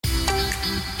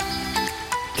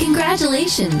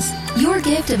Congratulations! Your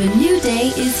gift of a new day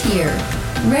is here.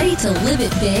 Ready to live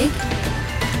it big?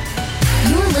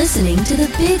 You're listening to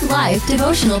the Big Life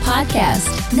Devotional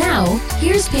Podcast. Now,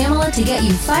 here's Pamela to get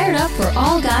you fired up for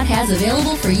all God has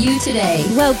available for you today.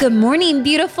 Well, good morning,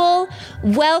 beautiful.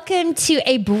 Welcome to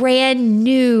a brand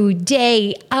new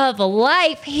day of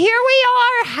life. Here we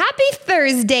are. Happy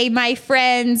Thursday, my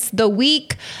friends. The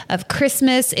week of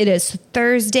Christmas. It is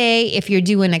Thursday. If you're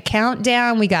doing a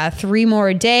countdown, we got 3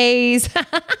 more days.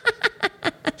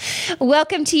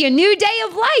 Welcome to your new day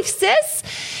of life, sis.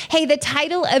 Hey, the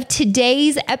title of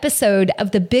today's episode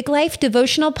of the Big Life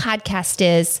Devotional Podcast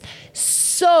is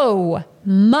So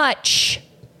Much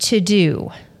to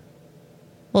Do.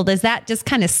 Well, does that just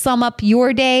kind of sum up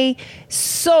your day?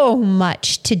 So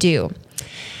much to do.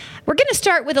 We're going to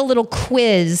start with a little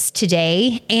quiz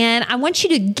today, and I want you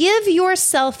to give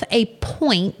yourself a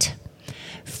point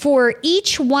for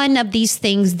each one of these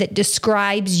things that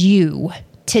describes you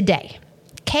today.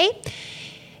 Okay?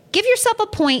 Give yourself a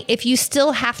point if you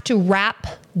still have to wrap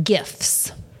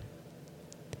gifts.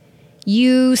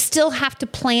 You still have to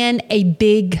plan a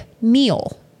big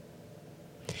meal.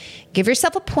 Give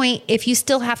yourself a point if you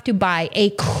still have to buy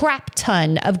a crap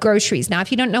ton of groceries. Now,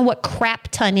 if you don't know what crap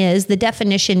ton is, the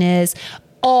definition is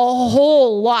a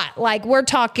whole lot. Like we're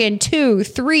talking 2,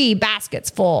 3 baskets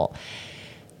full.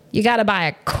 You got to buy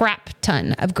a crap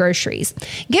ton of groceries.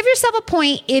 Give yourself a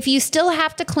point if you still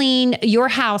have to clean your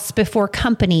house before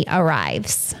company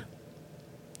arrives.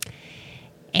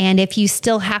 And if you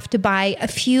still have to buy a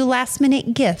few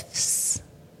last-minute gifts.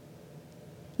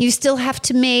 You still have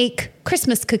to make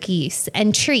Christmas cookies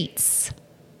and treats.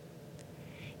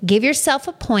 Give yourself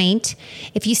a point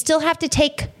if you still have to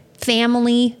take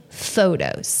family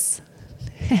photos.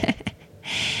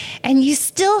 And you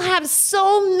still have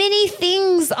so many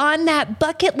things on that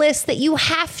bucket list that you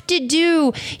have to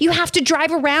do. You have to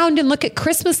drive around and look at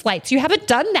Christmas lights. You haven't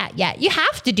done that yet. You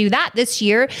have to do that this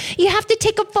year. You have to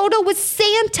take a photo with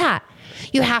Santa.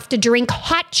 You have to drink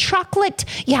hot chocolate.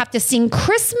 You have to sing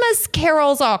Christmas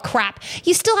carols. Oh, crap.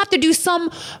 You still have to do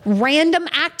some random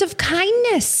act of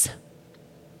kindness.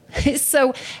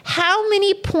 So how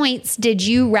many points did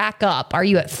you rack up? Are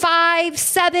you at 5,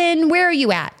 7? Where are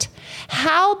you at?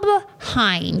 How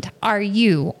behind are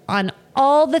you on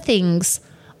all the things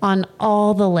on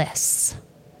all the lists?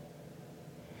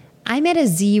 I'm at a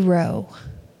 0.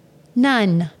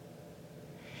 None.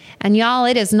 And y'all,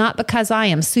 it is not because I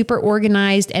am super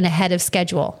organized and ahead of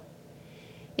schedule.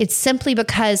 It's simply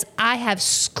because I have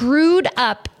screwed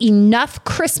up enough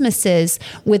Christmases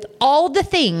with all the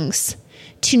things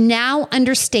to now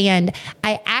understand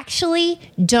I actually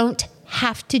don't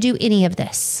have to do any of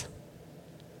this.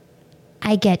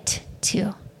 I get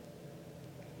to.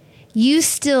 You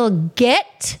still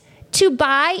get to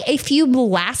buy a few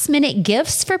last-minute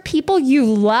gifts for people you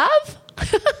love.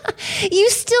 You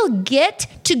still get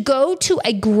to go to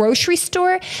a grocery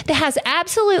store that has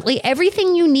absolutely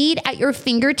everything you need at your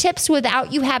fingertips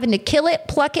without you having to kill it,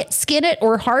 pluck it, skin it,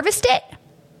 or harvest it.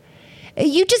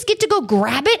 You just get to go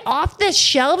grab it off the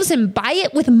shelves and buy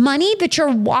it with money that you're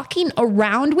walking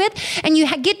around with, and you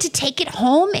get to take it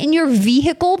home in your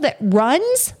vehicle that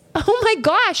runs. Oh my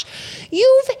gosh,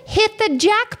 you've hit the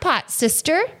jackpot,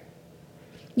 sister.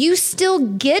 You still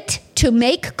get to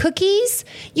make cookies.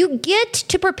 You get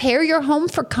to prepare your home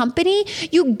for company.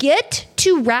 You get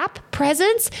to wrap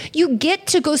presents. You get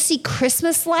to go see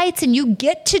Christmas lights, and you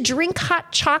get to drink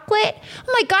hot chocolate.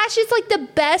 Oh my gosh, it's like the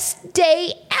best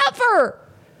day ever.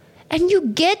 And you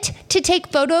get to take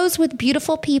photos with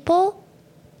beautiful people.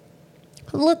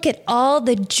 Look at all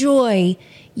the joy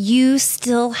you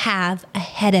still have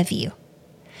ahead of you.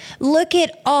 Look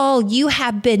at all you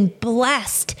have been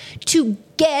blessed to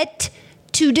get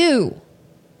to do.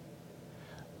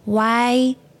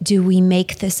 Why do we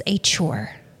make this a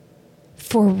chore?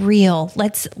 For real,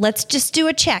 let's just do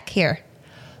a check here.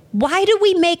 Why do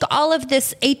we make all of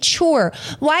this a chore?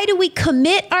 Why do we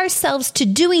commit ourselves to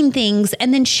doing things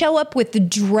and then show up with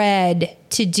dread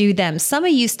to do them? Some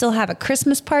of you still have a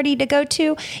Christmas party to go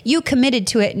to. You committed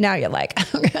to it. And now you're like,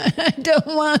 I don't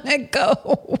want to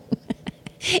go.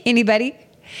 Anybody?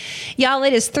 Y'all,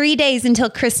 it is 3 days until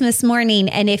Christmas morning,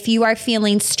 and if you are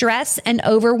feeling stress and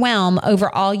overwhelm over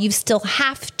all you still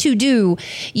have to do,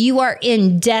 you are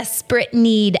in desperate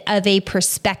need of a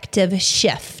perspective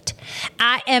shift.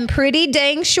 I am pretty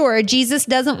dang sure Jesus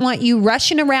doesn't want you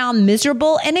rushing around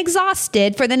miserable and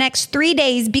exhausted for the next 3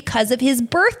 days because of his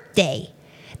birthday.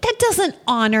 That doesn't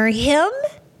honor him.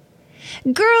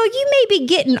 Girl, you may be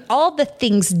getting all the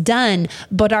things done,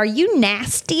 but are you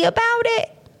nasty about it?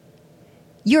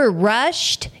 You're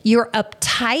rushed, you're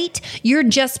uptight, you're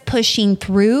just pushing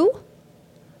through.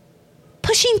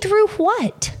 pushing through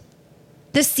what?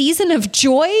 The season of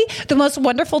joy, the most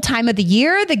wonderful time of the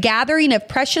year, the gathering of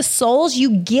precious souls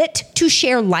you get to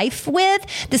share life with,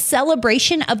 the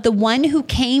celebration of the one who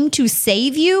came to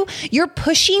save you. You're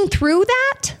pushing through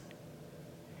that?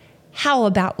 How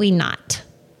about we not?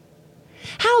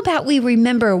 How about we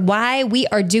remember why we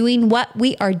are doing what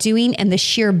we are doing and the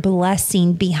sheer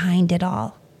blessing behind it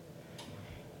all?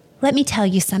 Let me tell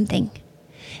you something.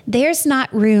 There's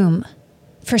not room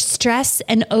for stress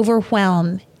and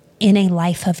overwhelm in a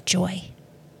life of joy.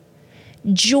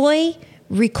 Joy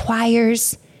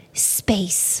requires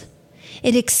space.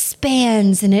 It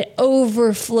expands and it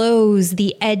overflows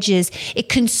the edges. It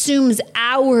consumes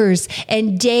hours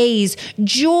and days.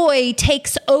 Joy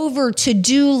takes over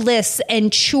to-do lists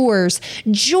and chores.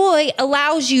 Joy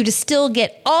allows you to still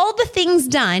get all the things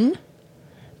done,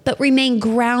 but remain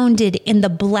grounded in the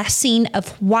blessing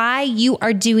of why you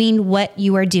are doing what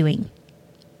you are doing.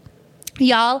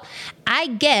 Y'all, I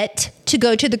get to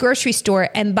go to the grocery store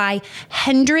and buy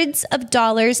hundreds of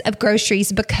dollars of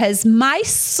groceries because my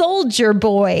soldier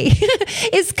boy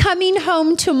is coming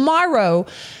home tomorrow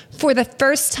for the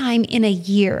first time in a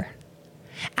year.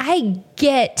 I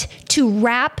get to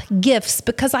wrap gifts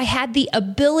because I had the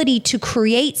ability to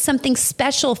create something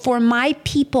special for my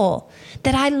people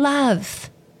that I love.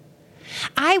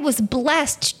 I was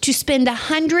blessed to spend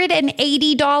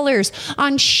 $180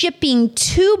 on shipping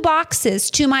 2 boxes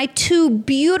to my 2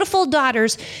 beautiful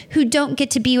daughters who don't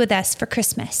get to be with us for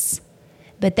Christmas,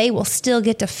 but they will still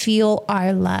get to feel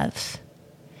our love.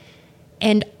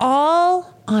 And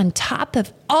all on top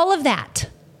of all of that,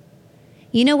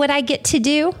 you know what I get to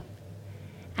do?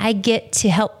 I get to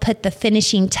help put the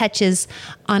finishing touches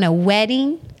on a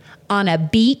wedding on a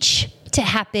beach to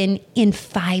happen in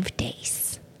 5 days.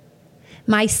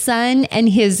 My son and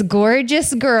his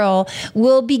gorgeous girl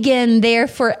will begin their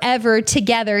forever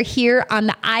together here on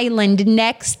the island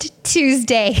next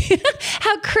Tuesday.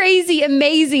 How crazy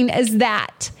amazing is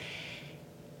that?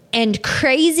 And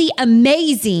crazy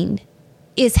amazing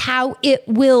is how it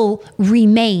will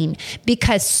remain,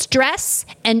 because stress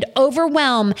and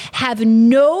overwhelm have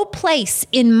no place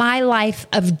in my life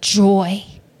of joy.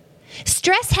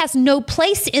 Stress has no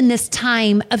place in this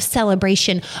time of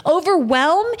celebration.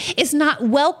 Overwhelm is not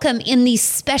welcome in these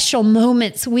special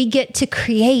moments we get to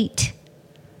create.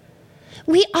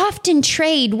 We often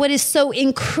trade what is so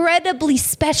incredibly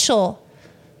special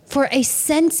for a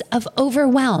sense of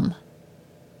overwhelm.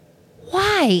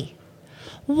 Why?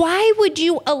 Why would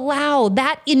you allow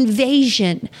that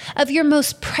invasion of your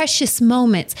most precious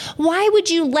moments? Why would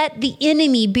you let the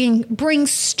enemy bring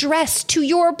stress to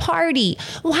your party?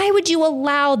 Why would you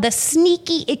allow the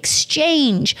sneaky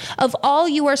exchange of all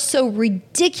you are so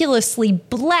ridiculously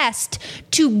blessed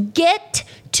to get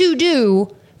to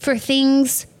do for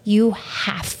things you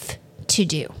have to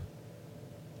do?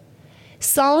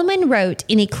 Solomon wrote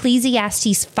in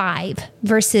Ecclesiastes 5,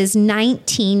 verses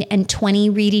 19 and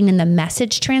 20, reading in the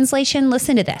Message translation.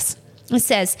 Listen to this. It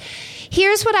says,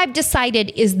 "Here's what I've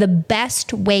decided is the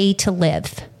best way to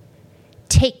live.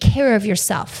 Take care of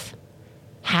yourself,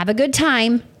 have a good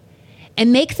time,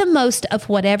 and make the most of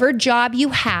whatever job you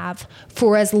have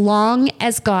for as long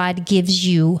as God gives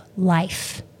you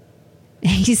life."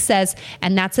 He says,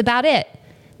 and that's about it.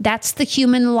 That's the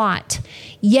human lot.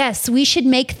 Yes, we should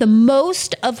make the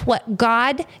most of what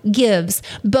God gives,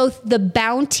 both the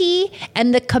bounty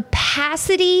and the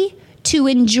capacity to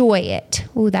enjoy it.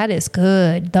 Oh, that is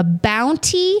good. The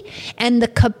bounty and the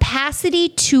capacity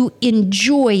to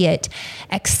enjoy it,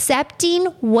 accepting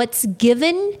what's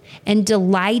given and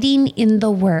delighting in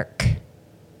the work.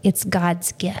 It's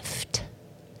God's gift.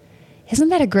 Isn't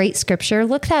that a great scripture?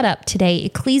 Look that up today.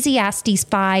 Ecclesiastes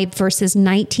 5, verses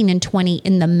 19 and 20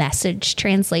 in the Message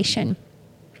translation.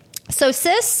 So,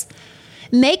 sis,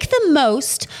 make the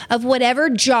most of whatever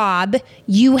job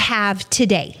you have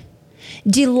today.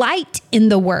 Delight in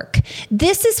the work.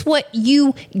 This is what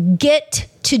you get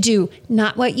to do,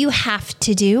 not what you have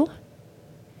to do.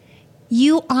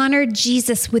 You honor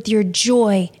Jesus with your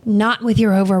joy, not with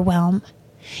your overwhelm.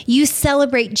 You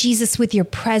celebrate Jesus with your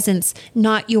presence,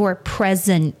 not your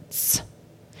presence.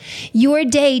 Your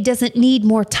day doesn't need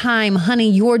more time, honey.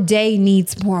 Your day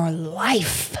needs more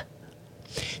life.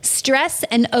 Stress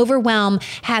and overwhelm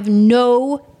have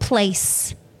no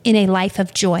place in a life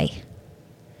of joy.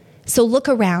 So look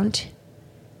around.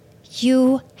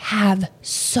 You have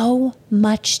so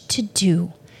much to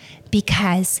do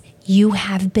because you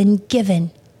have been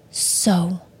given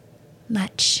so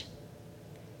much.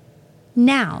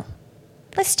 Now,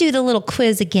 let's do the little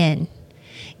quiz again.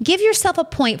 Give yourself a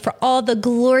point for all the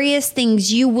glorious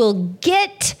things you will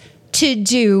get to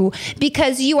do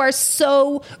because you are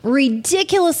so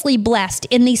ridiculously blessed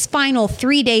in these final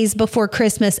 3 days before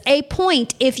Christmas. A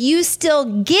point if you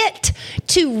still get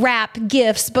to wrap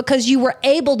gifts because you were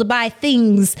able to buy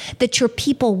things that your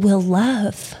people will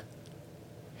love.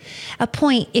 A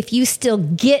point if you still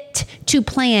get to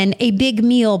plan a big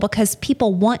meal because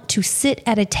people want to sit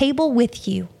at a table with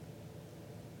you.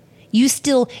 You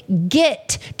still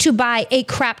get to buy a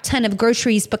crap ton of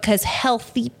groceries because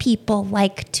healthy people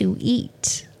like to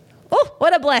eat. Oh,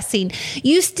 what a blessing.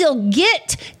 You still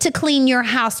get to clean your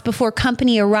house before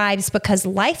company arrives because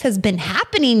life has been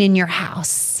happening in your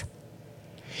house.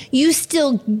 You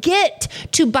still get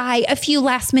to buy a few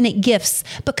last minute gifts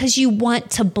because you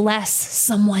want to bless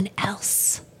someone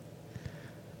else.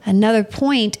 Another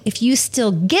point, if you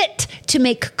still get to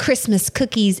make Christmas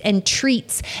cookies and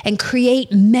treats and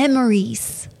create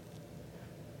memories.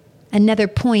 Another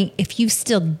point, if you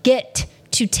still get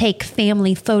to take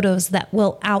family photos that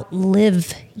will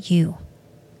outlive you.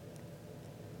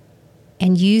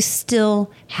 And you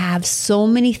still have so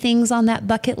many things on that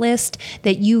bucket list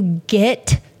that you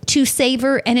get to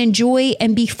savor and enjoy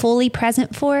and be fully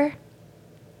present for.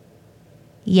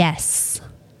 Yes,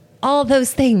 all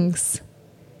those things.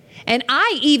 And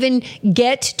I even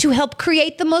get to help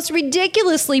create the most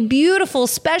ridiculously beautiful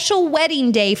special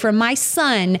wedding day for my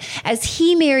son as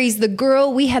he marries the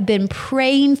girl we have been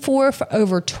praying for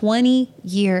over 20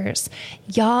 years.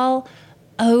 Y'all,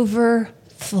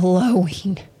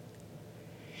 overflowing.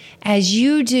 As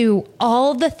you do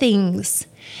all the things,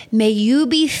 may you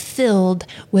be filled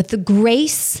with the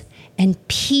grace and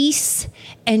peace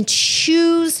and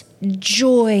choose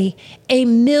joy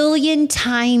 1,000,000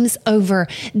 times over.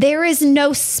 There is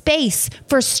no space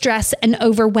for stress and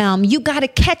overwhelm. You got to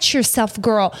catch yourself,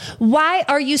 girl. Why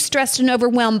are you stressed and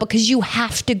overwhelmed? Because you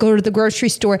have to go to the grocery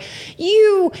store.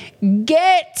 You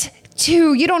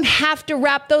don't have to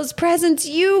wrap those presents.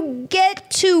 You get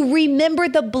to remember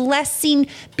the blessing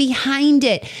behind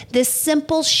it. This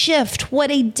simple shift,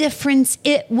 what a difference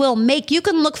it will make. You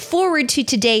can look forward to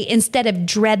today instead of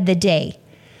dread the day.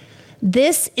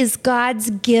 This is God's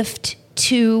gift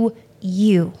to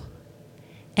you.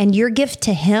 And your gift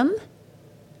to Him,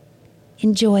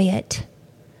 enjoy it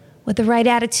with the right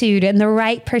attitude and the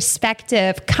right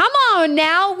perspective. Come on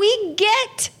now, we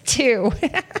get to.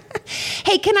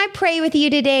 Hey, can I pray with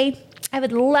you today? I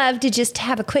would love to just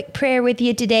have a quick prayer with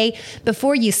you today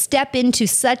before you step into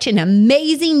such an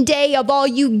amazing day of all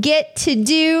you get to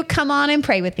do. Come on and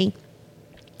pray with me.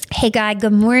 Hey, God,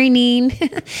 good morning.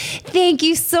 Thank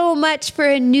you so much for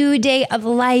a new day of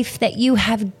life that you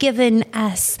have given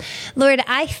us. Lord,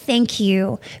 I thank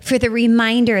you for the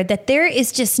reminder that there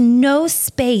is just no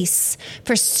space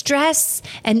for stress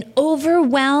and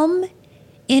overwhelm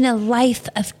in a life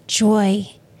of joy.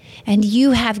 And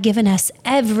you have given us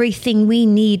everything we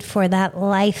need for that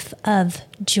life of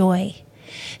joy.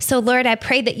 So, Lord, I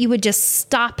pray that you would just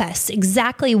stop us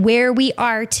exactly where we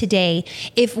are today.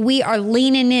 If we are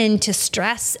leaning into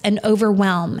stress and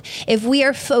overwhelm, if we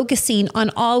are focusing on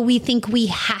all we think we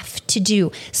have to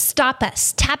do, stop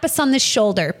us, tap us on the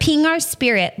shoulder, ping our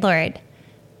spirit, Lord,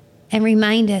 and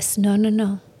remind us,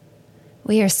 no.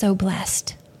 We are so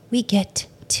blessed. We get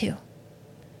to.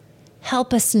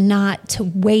 Help us not to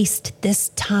waste this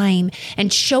time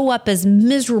and show up as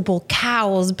miserable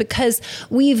cows because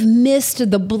we've missed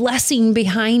the blessing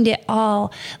behind it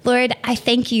all. Lord, I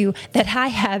thank you that I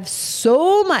have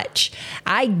so much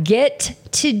I get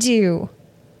to do.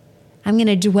 I'm going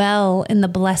to dwell in the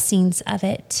blessings of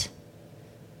it.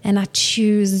 And I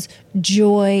choose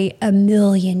joy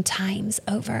 1,000,000 times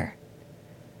over.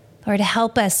 Lord,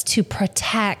 help us to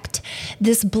protect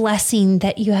this blessing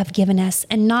that you have given us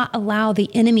and not allow the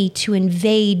enemy to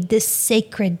invade this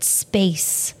sacred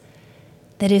space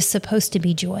that is supposed to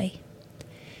be joy.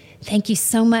 Thank you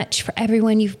so much for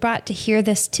everyone you've brought to hear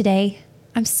this today.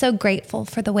 I'm so grateful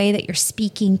for the way that you're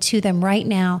speaking to them right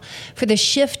now, for the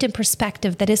shift in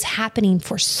perspective that is happening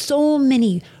for so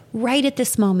many right at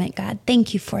this moment, God.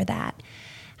 Thank you for that.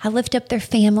 I lift up their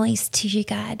families to you,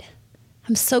 God.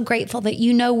 I'm so grateful that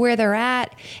you know where they're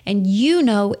at and you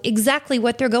know exactly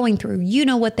what they're going through. You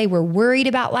know what they were worried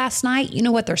about last night. You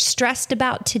know what they're stressed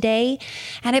about today.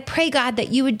 And I pray, God,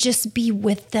 that you would just be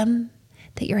with them,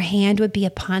 that your hand would be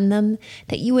upon them,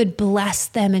 that you would bless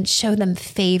them and show them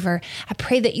favor. I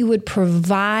pray that you would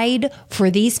provide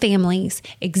for these families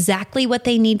exactly what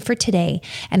they need for today.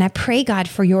 And I pray, God,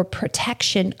 for your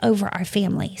protection over our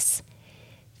families.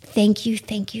 Thank you,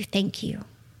 thank you, thank you.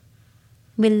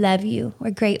 We love you.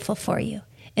 We're grateful for you.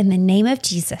 In the name of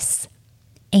Jesus,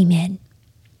 amen.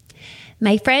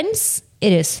 My friends,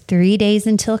 it is 3 days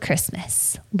until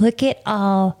Christmas. Look at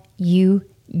all you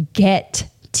get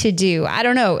to do. I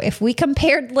don't know if we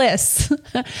compared lists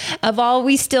of all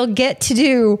we still get to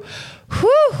do,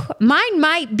 mine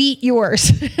might beat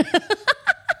yours.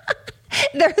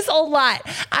 There's a lot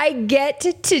I get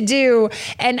to do,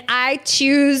 and I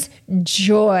choose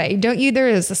joy. Don't you? There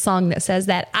is a song that says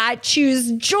that. I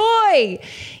choose joy.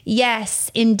 Yes,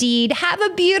 indeed. Have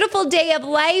a beautiful day of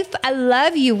life. I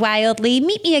love you wildly.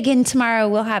 Meet me again tomorrow.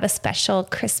 We'll have a special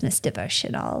Christmas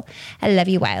devotional. I love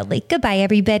you wildly. Goodbye,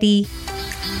 everybody.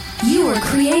 You were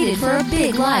created for a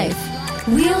big life.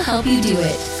 We'll help you do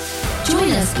it. Join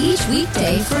us each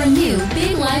weekday for a new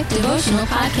Big Life devotional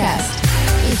podcast.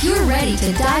 If you're ready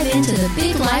to dive into the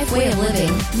big life way of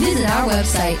living, visit our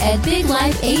website at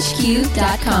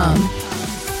biglifehq.com.